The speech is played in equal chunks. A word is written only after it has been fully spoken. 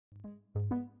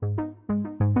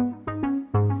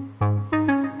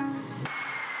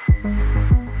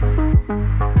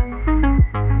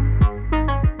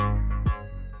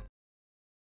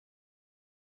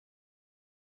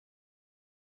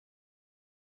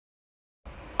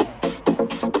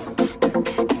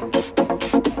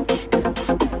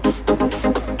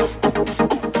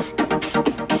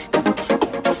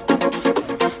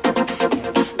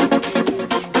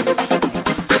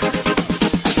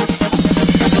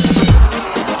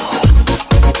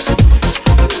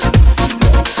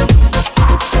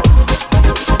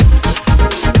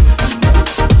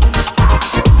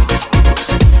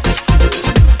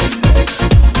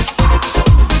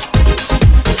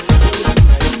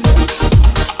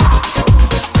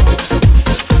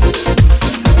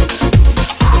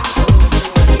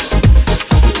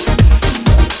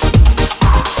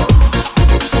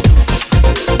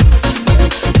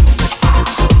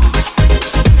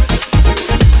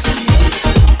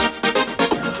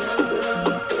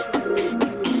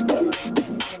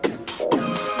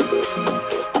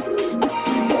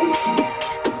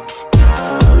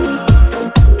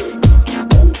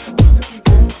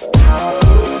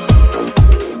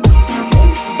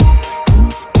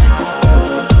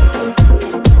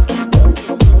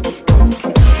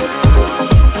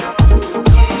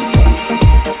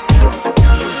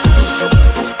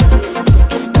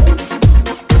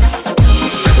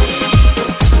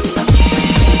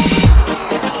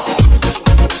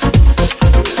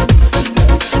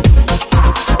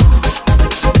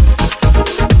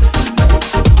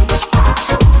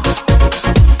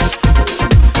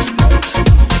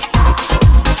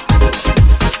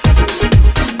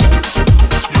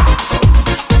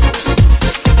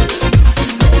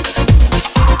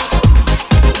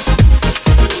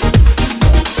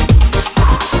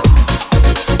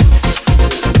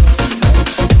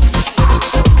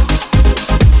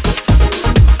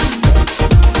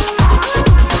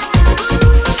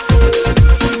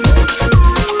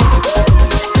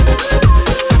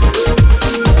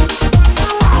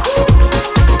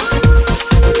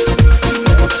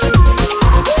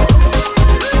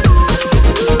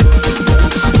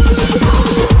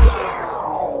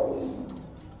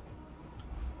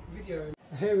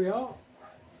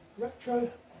Retro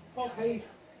Arcade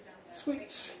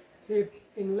Sweets here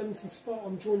in Leamington Spa.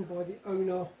 I'm joined by the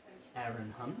owner,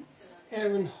 Aaron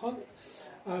Hunt.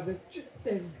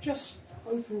 They've just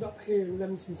opened up here in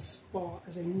Leamington Spa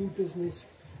as a new business.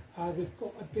 They've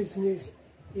got a business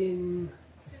in...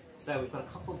 So we've got a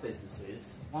couple of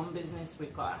businesses. One business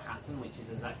we've got at Hatton, which is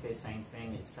exactly the same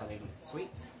thing. It's selling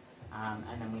sweets.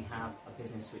 And then we have a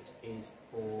business which is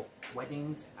for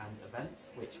weddings and events,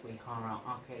 which we hire out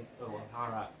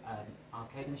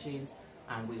arcade machines,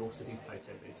 and we also do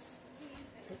photo booths.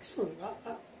 Excellent.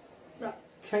 That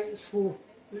caters for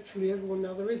literally everyone.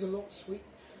 Now there is a lot of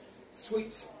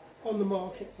sweets on the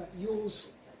market, but yours,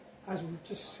 as we've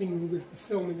just seen with the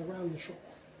filming around the shop,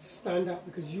 stand out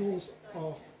because yours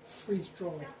are freeze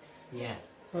dried. Yeah.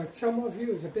 So tell my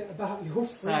viewers a bit about your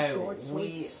freeze dried sweets. So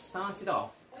we started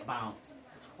off about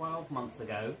 12 months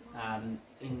ago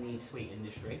in the sweet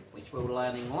industry, which we were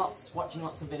learning watching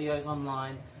lots of videos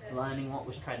online, learning what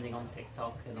was trending on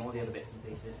TikTok and all the other bits and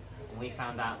pieces, and we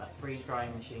found out that freeze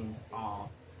drying machines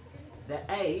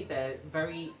they're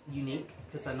very unique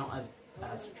because they're not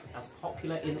as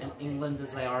popular in England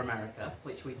as they are America,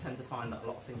 which we tend to find that a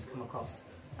lot of things come across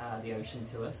the ocean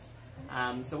to us.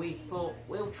 So we thought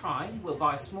we'll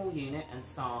buy a small unit and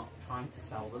start trying to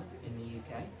sell them in the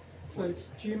UK. So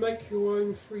do you make your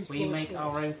own freeze dry? We make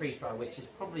our own freeze dry, which is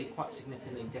probably quite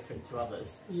significantly different to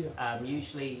others. Yeah.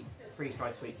 Usually freeze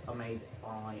dried sweets are made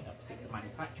by a particular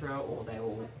manufacturer, or they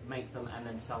will make them and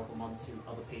then sell them on to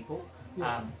other people.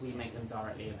 Yeah. We make them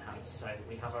directly in-house, so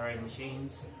we have our own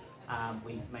machines.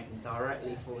 We make them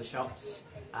directly for the shops,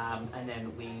 and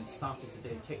then we started to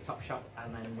do TikTok shop,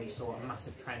 and then we saw a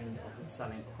massive trend of them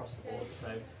selling across the board.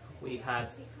 So we've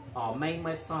had our main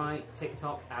website,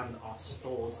 TikTok, and our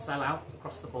stores sell out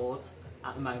across the board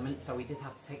at the moment, so we did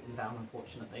have to take them down,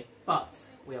 unfortunately. But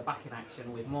we are back in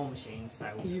action with more machines,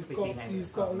 so you've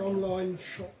got an online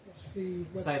shop. What's the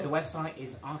website? So the website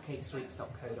is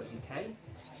arcadesweets.co.uk.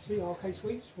 See Arcade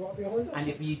Sweets right behind us. And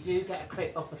if you do get a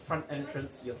clip of the front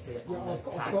entrance, you'll see it on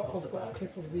the tag. I've got a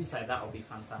clip of these. So that will be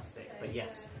fantastic. But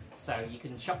yes, so you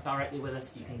can shop directly with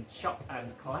us. You can shop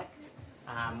and collect,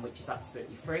 which is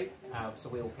absolutely free. So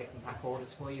we'll pick and pack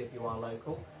orders for you if you are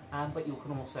local. But you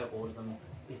can also order them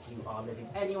if you are living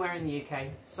anywhere in the UK.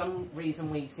 Some reason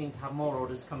we seem to have more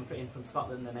orders come in from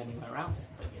Scotland than anywhere else.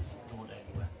 But yes, you can order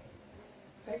anywhere.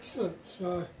 Excellent.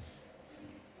 So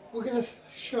we're going to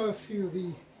show a few of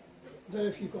the... I don't know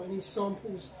if you've got any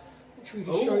samples which we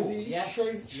can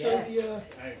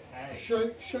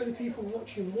show the people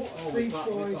watching what freeze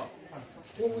dried,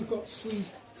 what we've got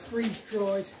freeze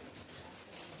dried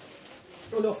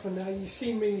on offer now. You've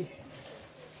seen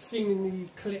in the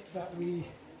clip that we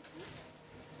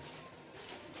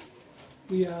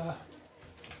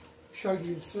showed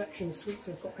you the selection of sweets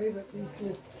I've got here, but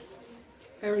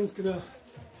Aaron's going to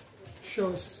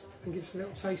show us and give us a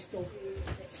little taste of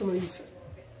some of these.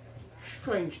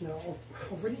 Strange now,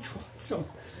 I've already tried some,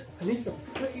 and these are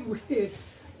pretty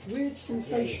weird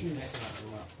sensations.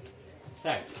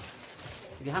 So,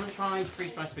 if you haven't tried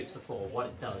freeze dried sweets before, what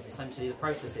it does, essentially the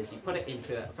process is you put it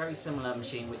into a very similar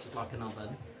machine, which is like an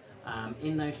oven.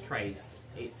 In those trays,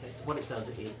 what it does,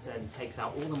 it takes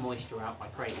out all the moisture out by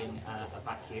creating a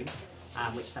vacuum,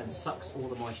 which then sucks all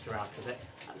the moisture out of it.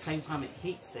 At the same time, it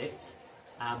heats it,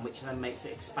 which then makes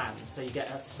it expand. So you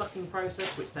get a sucking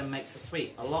process, which then makes the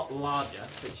sweet a lot larger,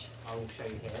 which I will show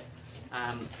you here.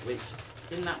 Which,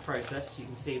 in that process, you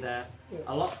can see they're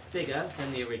a lot bigger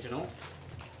than the original.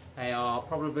 They are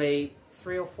probably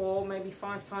 3 or 4, maybe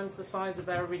 5 times the size of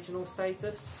their original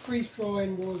status. Freeze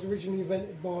drying was originally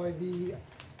invented by the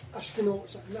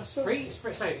astronauts at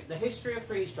NASA. So the history of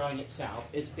freeze drying itself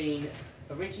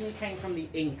originally came from the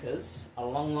Incas a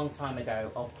long time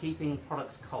ago, of keeping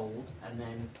products cold and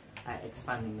then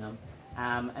expanding them.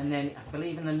 And then I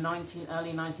believe in the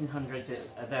early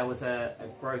 1900s there was a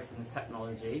growth in the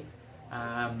technology,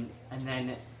 and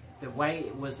then the way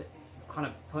it was kind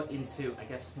of put into, I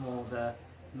guess, more the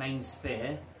main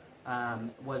sphere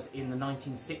was in the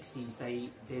 1960s. They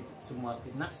did some work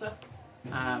with NASA,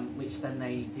 which then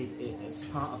they did it as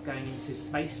part of going into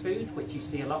space food, which you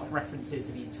see a lot of references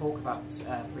if you talk about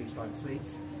freeze-dried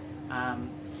sweets.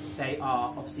 They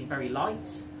are obviously very light,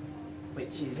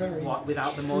 which is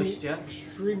without the moisture,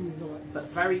 extremely light, but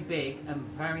very big and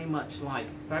very much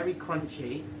very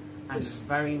crunchy and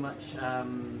very much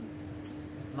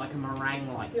like a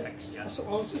meringue-like texture. That's what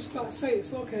I was just about to say.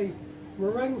 It's like a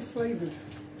meringue-flavoured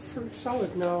fruit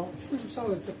salad. Now, fruit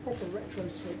salad's a proper retro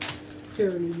sweet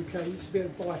here in the UK. You used to be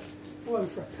able to buy them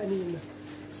for a penny in the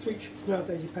sweet shop.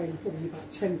 Nowadays you're paying probably about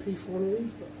 10p for one of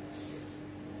these, but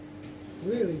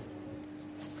really.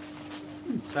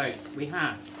 So we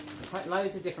have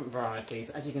loads of different varieties.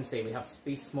 As you can see, we have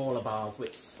these smaller bars,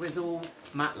 which Swizzle,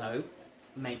 Matlow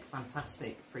make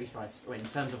fantastic freeze-dried. Well, in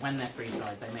terms of when they're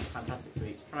freeze-dried, they make fantastic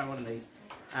sweets. Try one of these.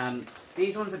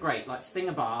 These ones are great. Like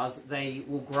Stinger bars, they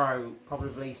will grow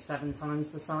probably 7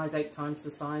 times the size, 8 times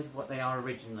the size of what they are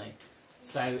originally.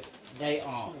 So they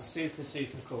are super,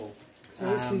 super cool. So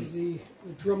this is the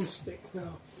drumstick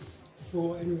now.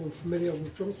 For anyone familiar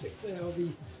with drumsticks, they are the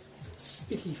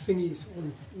sticky thingies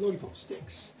on lollipop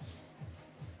sticks.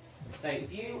 So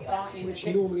if you are in which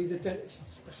normally the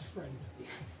dentist's best friend.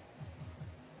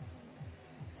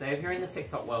 So if you're in the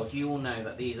TikTok world, you will know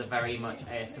that these are very much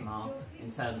ASMR in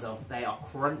terms of they are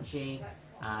crunchy,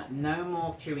 no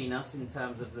more chewiness in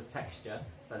terms of the texture,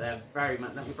 but they're very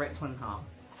much. Let me break this one in half.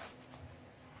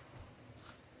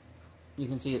 You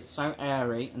can see it's so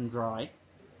airy and dry,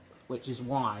 which is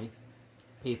why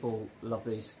people love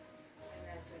these.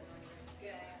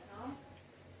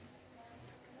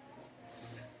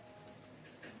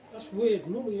 That's weird.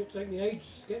 Normally it would take me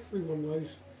ages to get through one of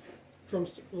those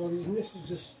drumstick lollies, and this is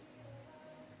just...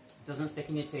 Doesn't stick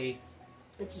in your teeth.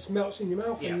 It just melts in your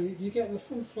mouth, yeah. And you're getting the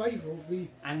full flavour of the...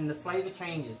 And the flavour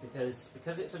changes because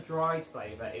it's a dried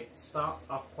flavour. It starts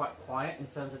off quite quiet in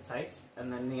terms of taste,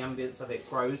 and then the ambience of it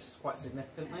grows quite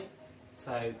significantly.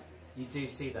 So you do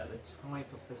see that the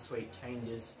type of the sweet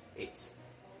changes its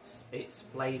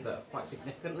flavour quite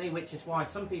significantly, which is why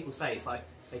some people say it's like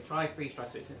they try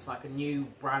freeze-dried sweets. It's like a new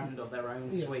brand of their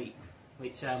own sweet,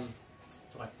 which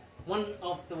one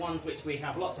of the ones which we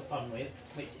have lots of fun with,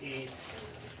 which is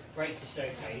great to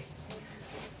showcase,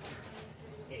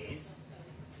 is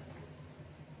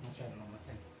I'll show them on the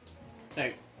thing.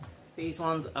 So these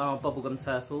ones are bubblegum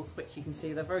turtles, which you can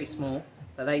see they're very small,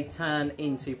 but they turn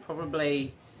into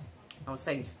probably, I would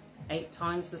say, 8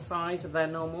 times the size of their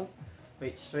normal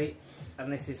rich sweet,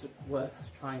 and this is worth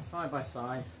trying side by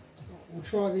side. We'll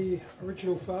try the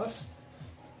original first,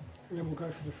 and then we'll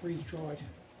go for the freeze-dried.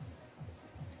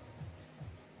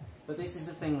 But this is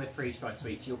the thing with freeze-dried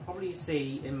sweets. You'll probably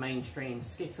see in mainstream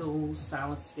Skittles,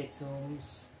 sour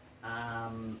Skittles,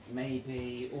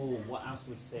 maybe, what else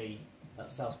do we see that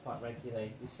sells quite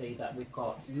regularly? We see that we've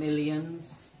got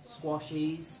Millions,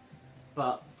 Squashies,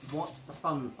 but what the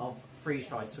fun of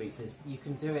freeze-dried sweets is you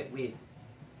can do it with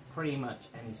pretty much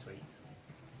any sweet.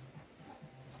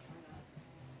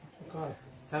 Okay.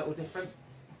 Total different?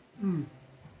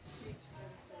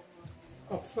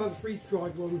 I prefer the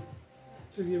freeze-dried one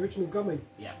to the original gummy.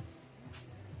 Yeah.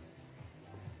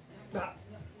 That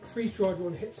freeze-dried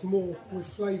one hits more with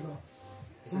flavour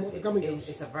than what the gummy does.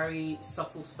 It's a very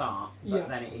subtle start, but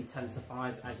then it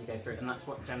intensifies as you go through it, and that's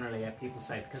what generally people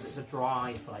say, because it's a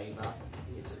dry flavour,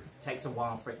 it takes a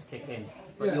while for it to kick in.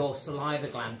 But your saliva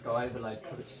glands go overload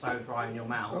because it's so dry in your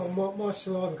mouth. Oh, my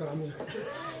saliva glands.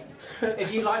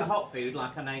 If you like hot food,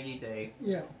 like I know you do,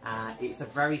 it's a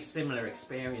very similar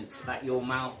experience that your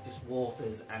mouth just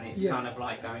waters, and it's kind of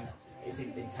like going, it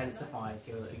intensifies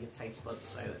your taste buds,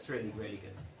 so it's really, really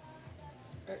good.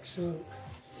 Excellent.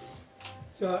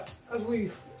 So, as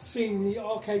we've seen the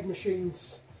arcade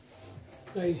machines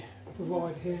they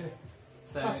provide here,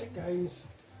 classic games.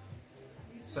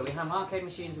 So we have arcade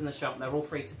machines in the shop, they're all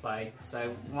free to play.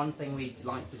 So one thing we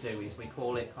like to do is we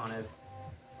call it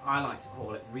I like to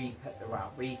call it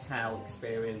retail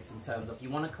experience, in terms of you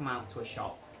want to come out to a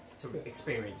shop to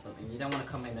experience something. You don't want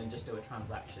to come in and just do a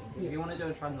transaction. If you want to do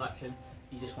a transaction,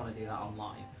 you just want to do that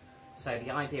online. So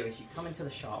the idea is you come into the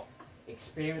shop,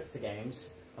 experience the games,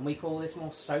 and we call this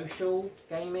more social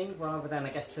gaming rather than, I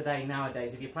guess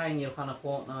nowadays, if you're playing your kind of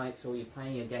Fortnites or you're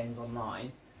playing your games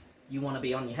online, you want to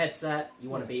be on your headset, you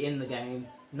want to be in the game,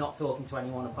 not talking to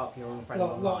anyone apart from your own friends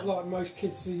online. Like most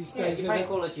kids these days. Yeah, if you play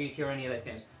Call of Duty or any of those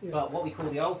games. Yeah. But what we call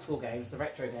the old school games, the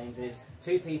retro games, is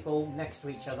 2 people next to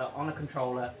each other on a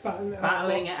controller,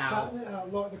 battling it out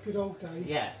like the good old days.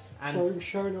 Yeah. And so we're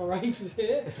showing our ages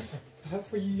here.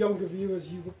 For you younger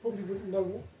viewers, you probably wouldn't know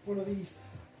what one of these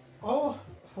are,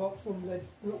 apart from the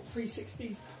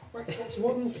 360s or Xbox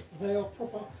Ones. They are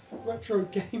proper retro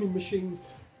gaming machines,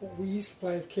 what we used to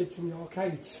play as kids in the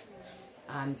arcades.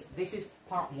 And this is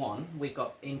part 1. We've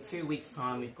got, in 2 weeks'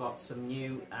 time, we've got some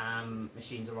new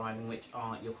machines arriving, which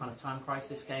are your kind of Time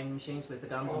Crisis gaming machines with the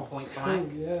guns and point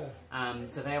blank.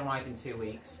 So they arrive in 2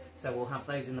 weeks. So we'll have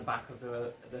those in the back of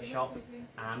the shop,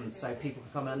 so people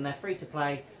can come in, and they're free to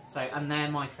play. So, and they're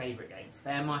my favourite games.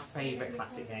 They're my favourite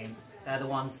classic games. They're the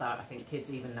ones that I think kids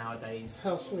even nowadays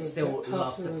still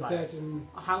love to play.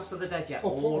 House of the Dead, yeah.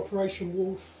 Operation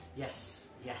Wolf. Yes,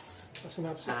 yes. That's an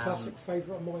absolute classic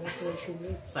favourite of mine, Operation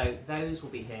Wolf. So those will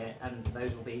be here, and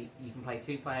those will be, you can play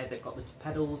 2-player, they've got the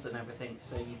pedals and everything,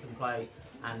 so you can play,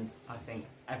 and I think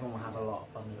everyone will have a lot of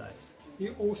fun with those.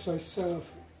 you also serve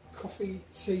coffee,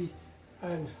 tea,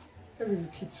 and every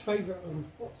kid's favourite on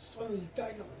hot sunny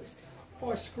day like this,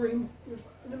 ice cream with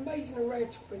an amazing array of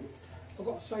toppings. I've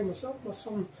got to say myself, my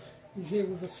son is here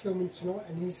with us filming tonight,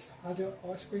 and he's had an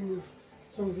ice cream with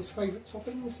some of his favourite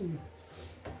toppings. And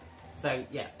so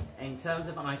yeah, in terms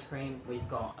of ice cream, we've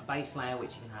got a base layer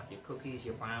which you can have your cookies,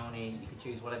 your brownie, you can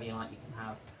choose whatever you like, you can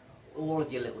have all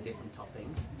of your little different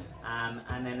toppings.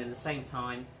 And then at the same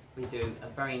time, we do a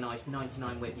very nice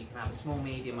 99 whip. You can have a small,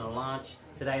 medium or large.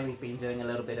 Today we've been doing a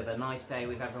little bit of a nice day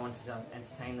with everyone to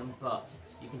entertain them, but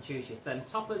you can choose your then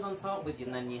toppers on top with you,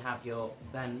 and then you have your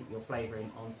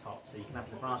flavouring on top. So you can have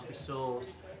your raspberry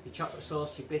sauce, your chocolate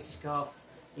sauce, your Biscoff,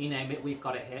 you name it, we've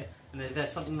got it here. And if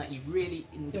there's something that you really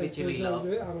individually love.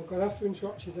 I'm going to have to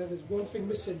interrupt you there. There's one thing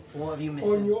missing. What have you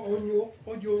missing?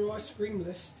 On your ice cream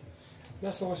list.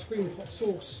 That's ice cream with hot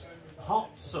sauce. Hot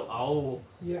sauce? Oh.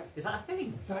 Yeah. Is that a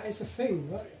thing? That is a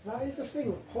thing. That is a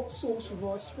thing. Hot sauce with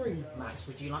ice cream. Max,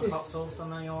 would you like hot sauce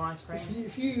on your ice cream?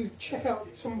 If you check out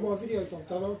some of my videos I've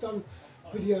done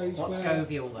videos. What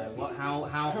Scoville though? What? How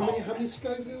hot? How many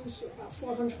Scovilles? About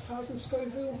 500,000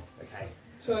 Scoville. Okay.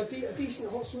 So a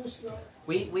decent hot sauce.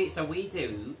 We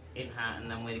do in Hat, and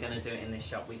then we're going to do it in this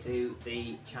shop. We do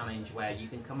the challenge where you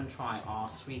can come and try our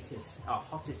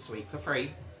hottest sweet for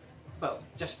free, but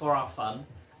just for our fun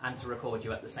and to record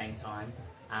you at the same time.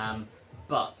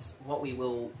 But what we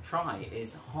will try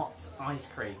is hot ice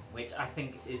cream, which I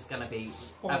think is going to be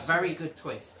a very good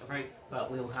twist. But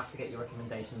we'll have to get your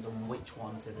recommendations on which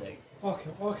one to do.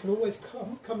 I can always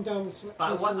come down with some.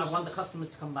 But I want the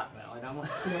customers to come back though. I don't want.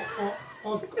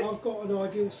 I've got an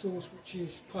ideal sauce which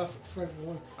is perfect for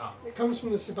everyone. Oh. It comes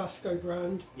from the Tabasco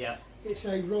brand. Yeah. It's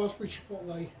a raspberry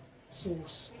chipotle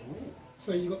sauce. Ooh.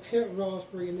 So you've got hit of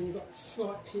raspberry, and then you've got a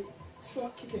slight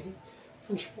kick of heat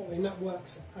from chipotle, and that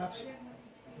works absolutely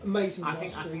amazing. I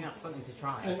think that's something to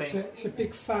try. And it's a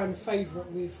big fan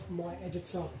favourite with my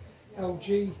editor,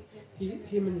 LG.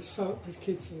 Him and his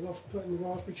kids love putting the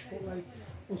raspberry chipotle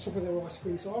on top of their ice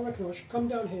cream. So I reckon I should come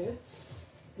down here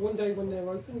one day when they're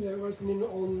open. They're opening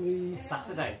on the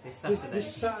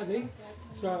this Saturday.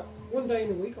 So one day in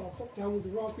the week I'll pop down with the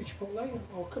raspberry chipotle.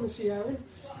 I'll come and see Aaron,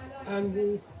 and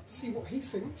we'll see what he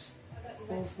thinks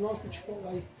of raspberry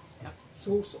chipotle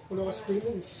sauce on ice cream,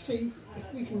 and see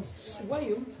if we can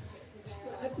sway them to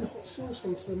add hot sauce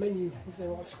onto the menu of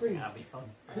their ice cream. That'd be fun.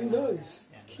 Who knows?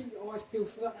 Yeah. Keep your eyes peeled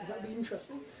for that, because that'd be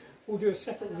interesting. We'll do a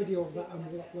separate video of that, and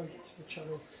we'll upload it to the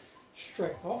channel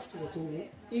straight afterwards. Or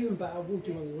even better, we'll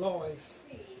do a live.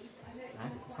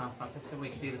 That sounds fantastic. We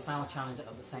could do the sour challenge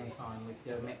at the same time. We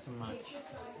could do a mix and match.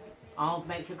 I'll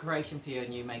make a creation for you,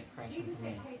 and you make a creation for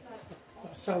me.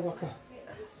 That sounds like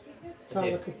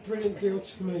a brilliant deal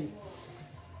to me.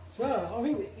 So I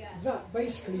think that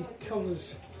basically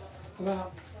covers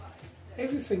about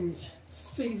everything.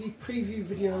 See the preview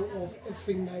video of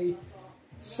everything they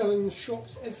sell in the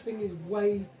shops. Everything is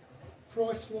weighed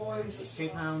price-wise. It's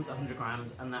 £2, 100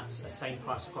 grams, and that's the same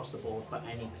price across the board for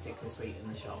any particular sweet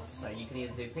in the shop. So you can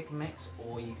either do pick and mix,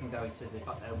 or you can go to the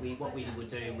what we would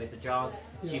do with the jars.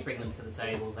 So you bring them to the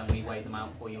table, then we weigh them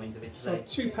out for you individually.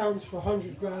 So £2 for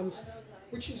 100 grams,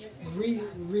 which is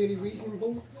really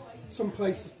reasonable. Some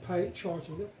places charge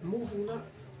a little more than that.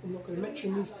 I'm not going to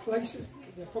mention these places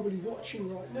because they're probably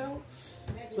watching right now,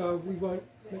 so we won't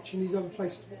mention these other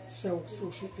places that sell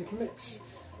extortionate pick and mix.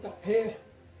 But here,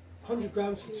 100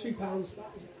 grams for £2,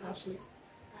 that is an absolute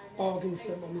bargain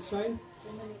for them, I'm saying.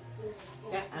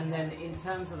 Yeah, and then in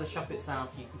terms of the shop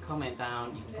itself, you can comment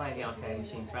down, you can play the arcade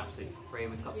machines for absolutely free.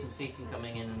 We've got some seating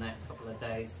coming in the next couple of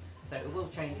days, so it will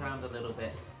change around a little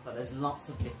bit, but there's lots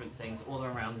of different things all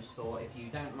around the store. If you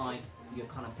don't like your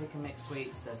kind of pick and mix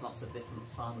sweets, there's lots of different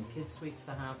fun kids sweets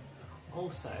to have.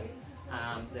 Also,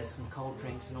 there's some cold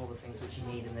drinks and all the things which you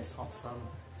need in this hot sun,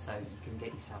 so you can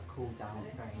get yourself cooled down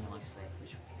very nicely,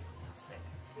 which would be fantastic.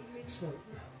 Excellent.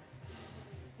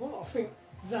 Well, I think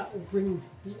that will bring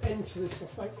the end to this. So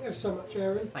thanks ever so much,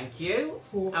 Aaron. Thank you.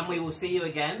 And we will see you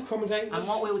again. Accommodating and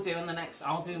what we will do in the next,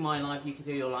 I'll do my live, you can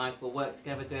do your live. We'll work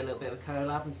together, do a little bit of a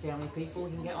collab, and see how many people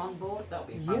we can get on board. That'll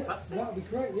be fantastic. That'll be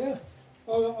great. Yeah.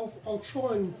 I'll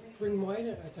try and bring my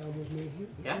editor down with me.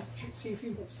 Yeah. See if he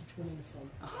wants to join in the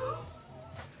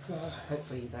fun.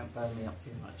 Hopefully you don't burn me up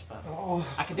too much, but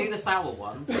I can do the sour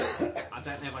ones. I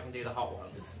don't know if I can do the hot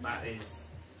ones. That is.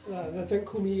 They don't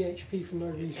call me EHP for no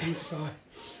reason, so.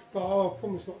 But I'll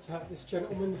promise not to hurt this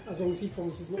gentleman, as long as he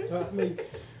promises not to hurt me.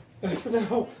 For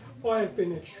now, I have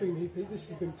been Extreme Heat. This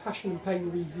has been Passion and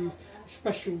Pain Reviews, a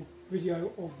special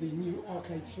video of the new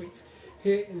arcade sweets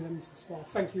here in Leamington Spa.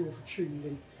 Thank you all for tuning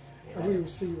in, and we will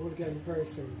see you all again very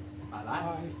soon. Bye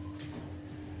bye.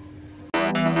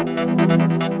 Bye.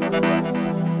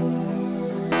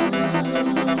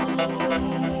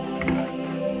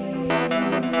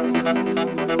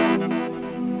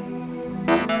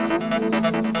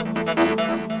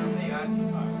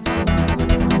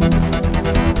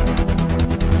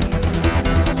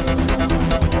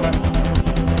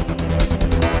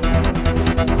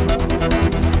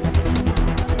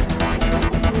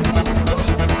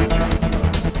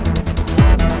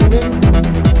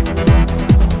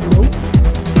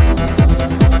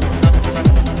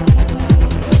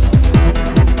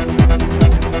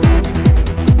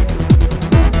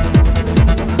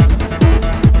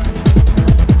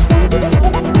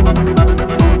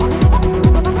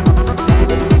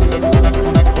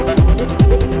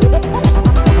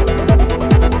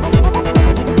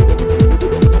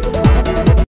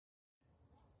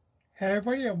 Hey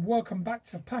everybody, and welcome back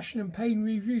to Passion and Pain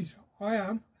Reviews. I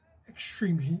am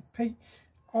Extreme Heat Pete.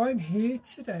 I'm here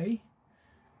today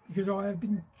because I have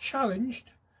been challenged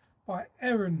by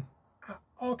Aaron at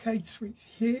Arcade Sweets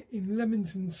here in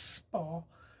Leamington Spa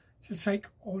to take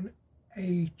on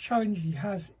a challenge he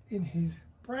has in his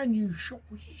brand new shop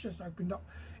which has just opened up.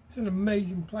 It's an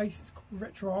amazing place. It's got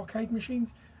retro arcade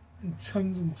machines and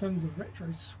tons of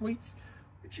retro sweets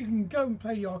which you can go and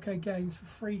play the arcade games for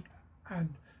free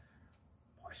and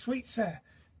sweets there.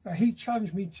 Now, he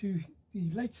challenged me to the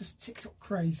latest TikTok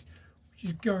craze which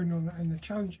is going on, and the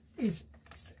challenge is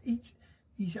to eat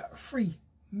these free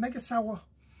mega sour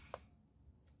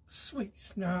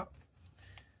sweets. Now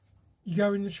you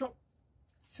go in the shop,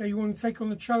 say you want to take on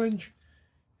the challenge,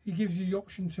 he gives you the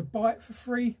option to buy it for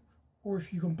free, or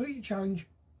if you complete the challenge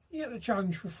you get the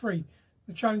challenge for free.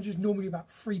 The challenge is normally about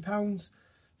 £3,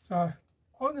 so I'm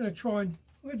going to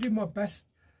do my best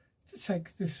to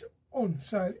take this on.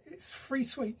 So it's 3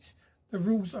 sweets. The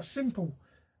rules are simple: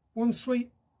 1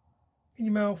 sweet in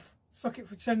your mouth, suck it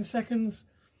for 10 seconds,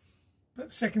 put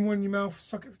the second one in your mouth,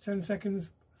 suck it for 10 seconds,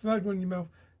 third one in your mouth,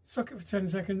 suck it for 10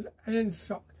 seconds, and then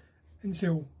suck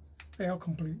until they are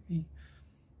completely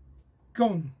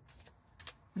gone.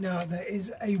 Now there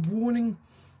is a warning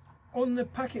on the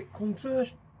packet: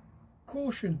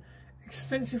 caution,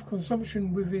 extensive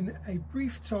consumption within a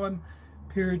brief time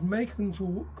period may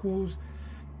cause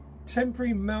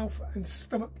temporary mouth and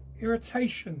stomach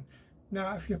irritation.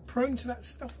 Now if you're prone to that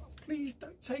stuff, please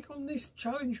don't take on this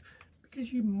challenge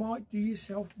because you might do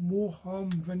yourself more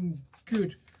harm than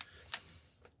good.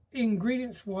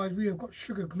 Ingredients wise, we have got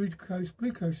sugar,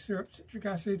 glucose syrup, citric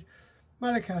acid,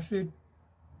 malic acid,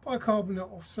 bicarbonate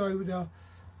of soda,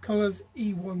 colours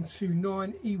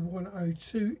E129,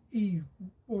 E102,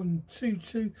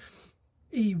 E122,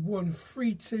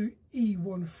 E132,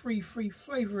 E133,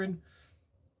 flavouring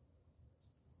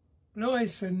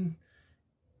niacin,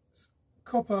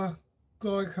 copper,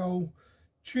 glycol,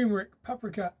 turmeric,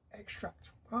 paprika extract.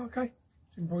 Okay,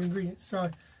 simple ingredients.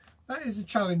 So that is the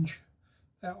challenge.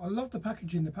 I love the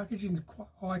packaging. The packaging is quite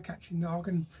eye-catching. Now I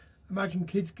can imagine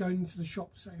kids going into the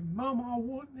shop saying, "Mum, I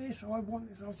want this. I want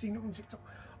this. I've seen it on TikTok.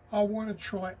 I want to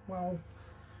try it." Well,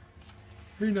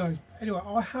 who knows? Anyway,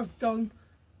 I have done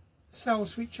sour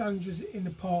sweet challenges in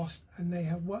the past and they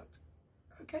have worked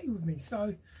okay with me.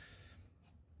 So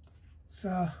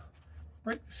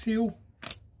break the seal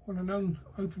on an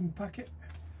unopened packet.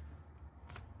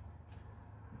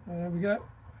 There we go.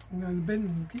 I'm going to the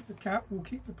bin. We'll keep the cap. We'll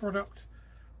keep the product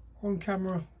on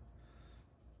camera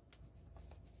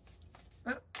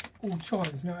at all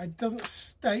times. Now it doesn't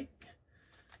state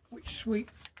which sweet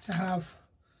to have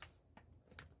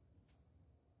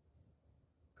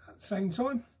at the same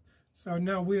time. So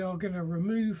now we are going to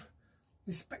remove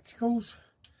the spectacles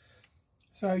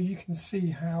so you can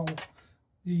see how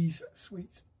these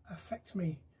sweets affect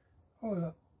me. Oh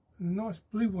look, a nice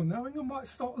blue one. Now I think I might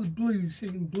start with blue,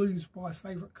 seeing blue's my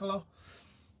favourite colour.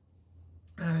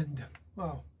 And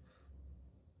well,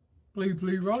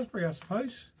 blue raspberry I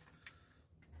suppose.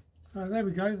 So there we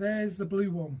go, there's the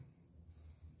blue one.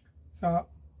 So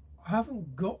I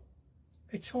haven't got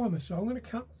a timer, so I'm going to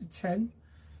count to 10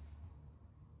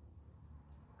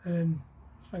 and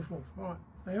so forth. Alright,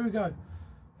 so here we go.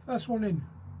 First one in.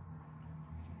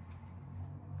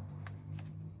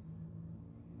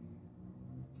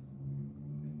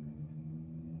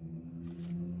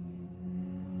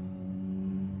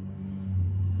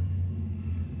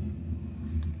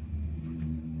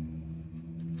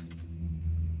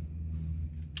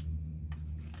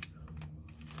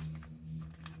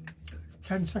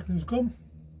 Ten seconds gone.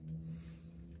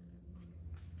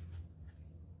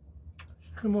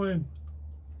 Second one in.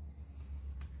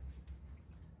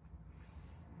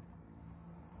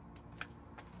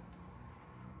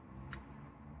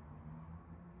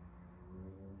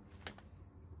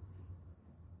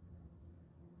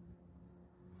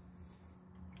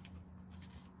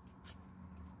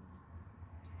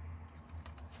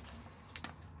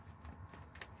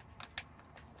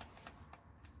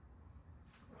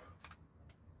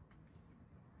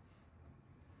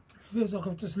 Feels like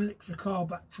I've just licked the car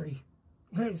battery.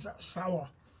 Here's that sour.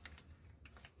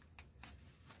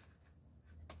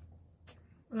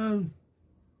 The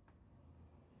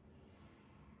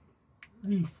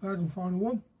third and final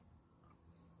one.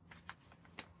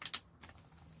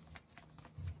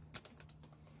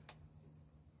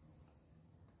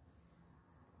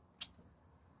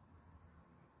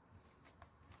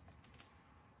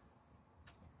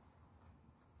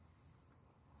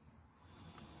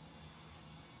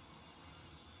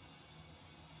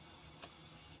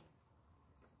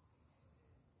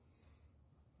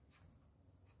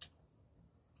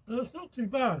 It's not too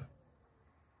bad.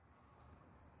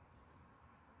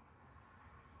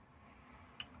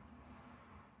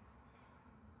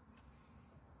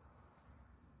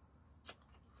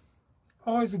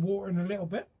 Eyes are watering a little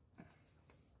bit.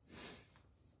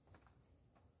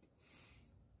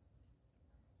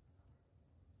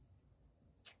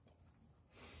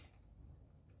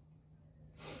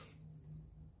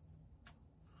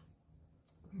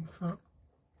 In fact,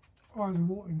 eyes are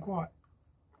watering quite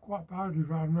badly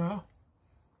around now.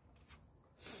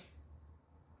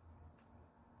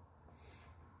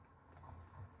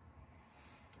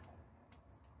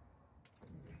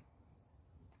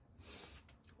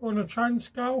 On a challenge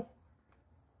scale,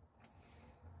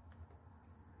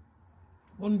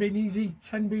 1 being easy,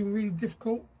 10 being really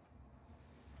difficult.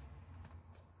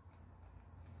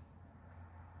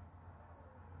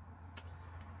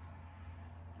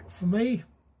 For me,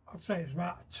 I'd say it's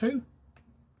about a 2.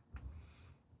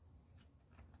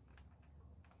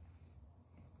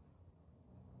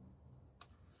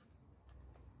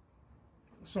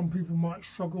 Some people might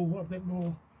struggle a bit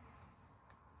more.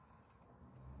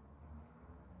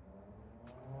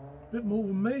 A bit more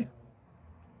than me.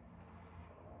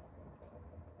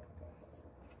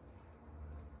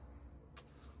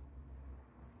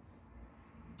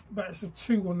 But it's a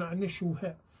 2 on that initial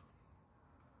hit.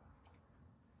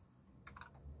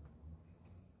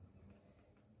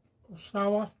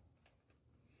 Sour.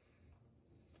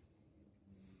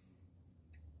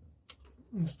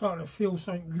 I'm starting to feel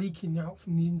something leaking out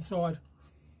from the inside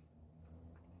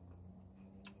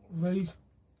of these.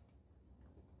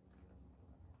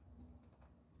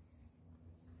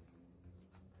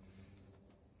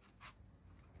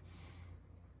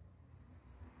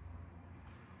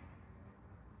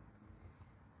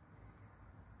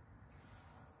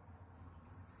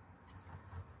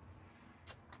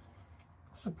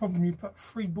 That's the problem, you put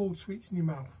 3 boiled sweets in your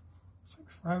mouth. It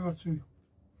takes forever to.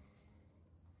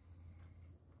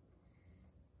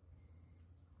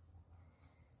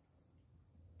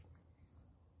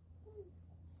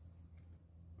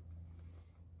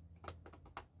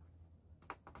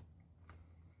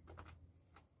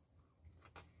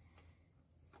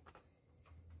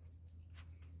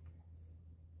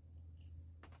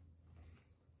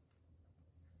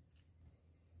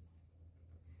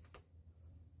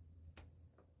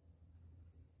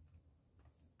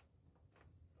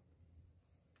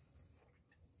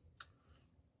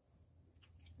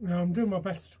 Now I'm doing my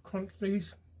best to crunch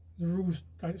these. The rules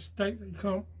don't state that you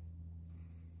can't.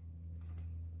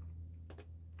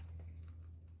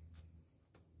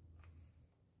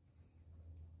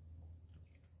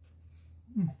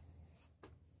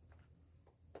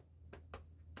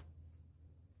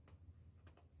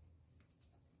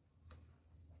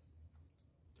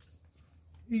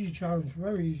 Easy challenge,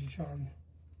 very easy challenge.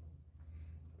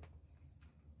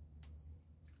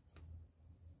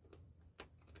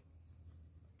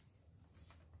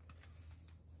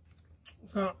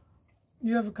 So,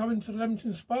 you ever come into the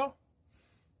Leamington Spa?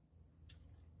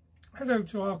 Head over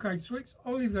to Arcade Sweets.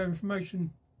 I'll leave their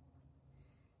information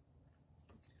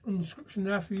in the description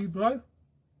there for you below.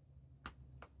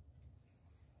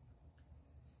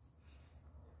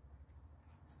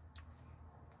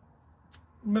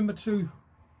 Remember to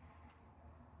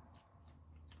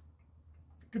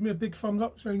give me a big thumbs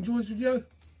up so you enjoy this video.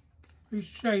 Please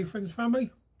share your friends and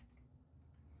family.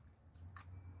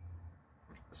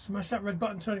 Smash that red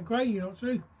button, turn it grey, you know what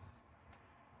to do.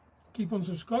 Keep on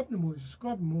subscribing, the more you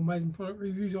subscribe, the more amazing product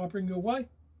reviews I bring your way.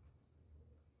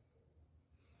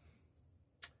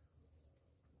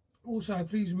 Also,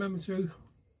 please remember to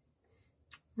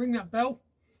ring that bell,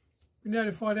 be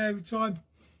notified every time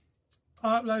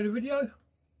I upload a video.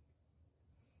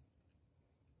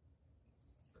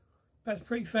 That's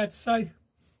pretty fair to say.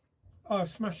 I've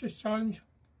smashed this challenge.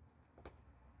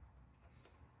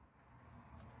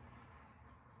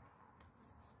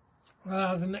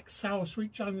 The next sour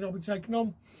sweet challenge I'll be taking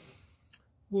on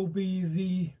will be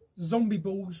the zombie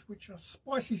balls, which are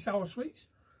spicy sour sweets.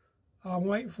 I'm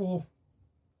waiting for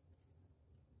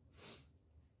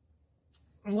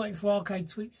I'm waiting for Arcade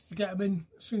Tweets to get them in.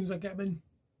 As soon as I get them in,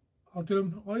 I'll do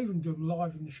them. I'll even do them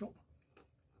live in the shop.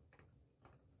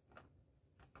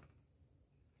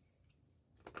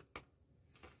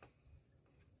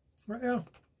 Right now.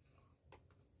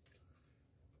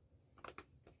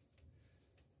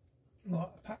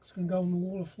 Right, the packs can go on the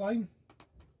wall of flame.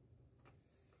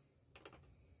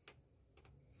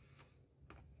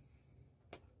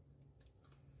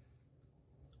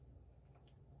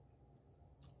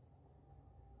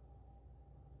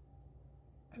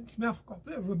 Empty mouth, got a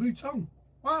bit of a blue tongue.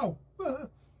 Wow.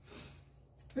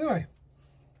 Anyway,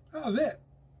 that was it.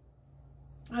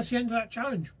 That's the end of that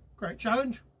challenge. Great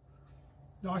challenge.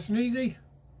 Nice and easy.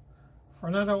 For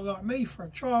an adult like me, for a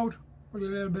child,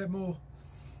 probably a bit more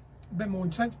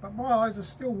intense, but my eyes are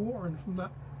still watering from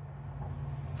that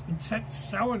intense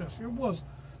sourness. It was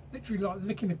literally like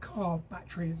licking a car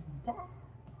battery.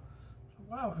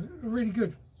 Wow, it was really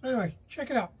good. So anyway, check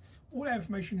it out. All that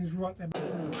information is right there.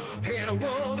 In a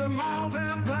world of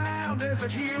mountain bound, there's a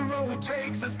hero who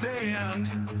takes a stand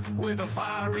with a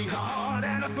fiery heart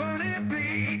and a burning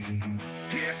beat.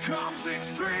 Here comes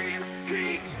extreme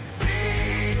heat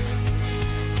beat.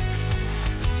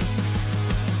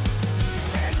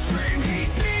 Extreme heat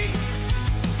beat.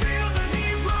 Feel the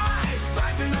heat rise,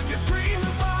 rising up your scream, the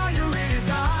fire in his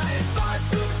eyes. 5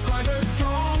 subscribers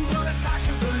strong, but his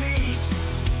passion to lead.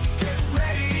 Get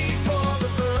ready for the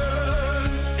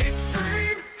burn.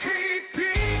 Extreme heat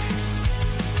beat.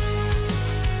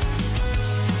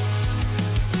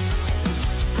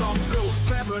 From ghost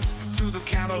peppers to the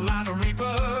Carolina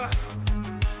Reaper,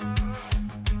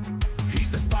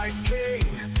 he's the Spice King,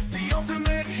 the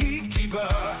ultimate heat keeper.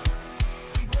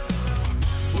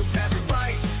 With every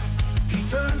bite, he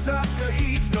turns up the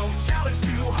heat. No challenge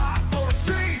too hot for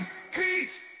extreme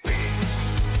heat beat.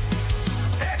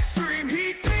 Extreme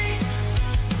heat beat.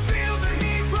 Feel the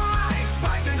heat rise,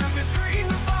 spicing up his screen,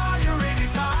 the fire in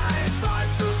his eyes. 5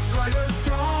 subscribers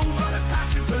strong, but his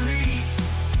passion to lead.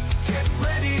 Get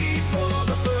ready for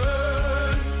the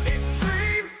burn.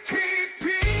 Extreme heat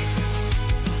beat.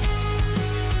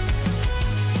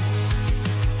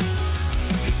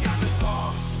 He's got the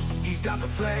sauce, he's got the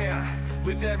flair.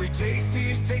 With every taste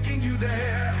he's taking you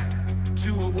there,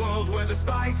 to a world where the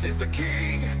spice is the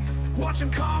king. Watch him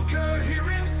conquer, hear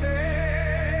him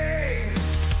say,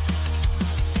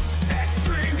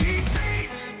 extreme heat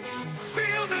beat.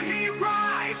 Feel the heat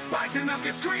rise, spicing up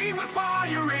your screen with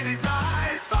fire in his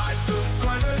eyes. 5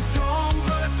 subscribers strong,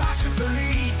 but his passion to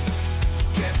lead.